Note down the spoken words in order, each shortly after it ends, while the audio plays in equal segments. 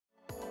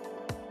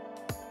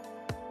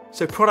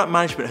So product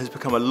management has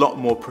become a lot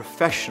more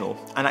professional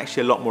and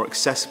actually a lot more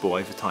accessible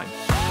over time.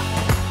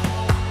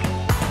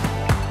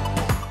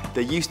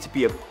 There used to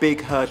be a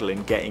big hurdle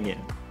in getting in,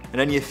 and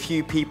only a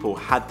few people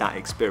had that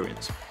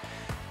experience.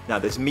 Now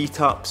there's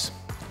meetups,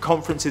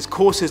 conferences,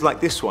 courses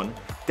like this one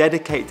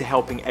dedicated to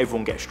helping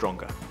everyone get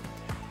stronger.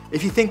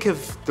 If you think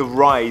of the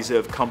rise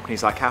of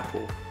companies like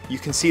Apple, you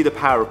can see the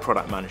power of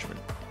product management.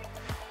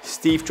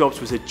 Steve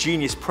Jobs was a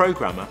genius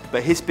programmer,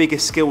 but his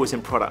biggest skill was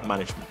in product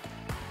management,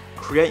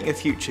 creating a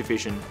future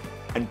vision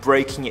and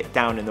breaking it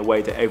down in the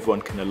way that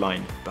everyone can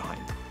align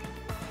behind.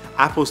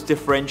 Apple's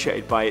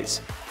differentiated by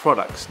its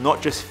products,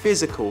 not just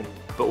physical,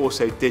 but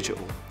also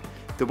digital,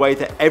 the way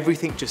that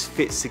everything just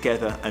fits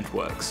together and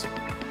works.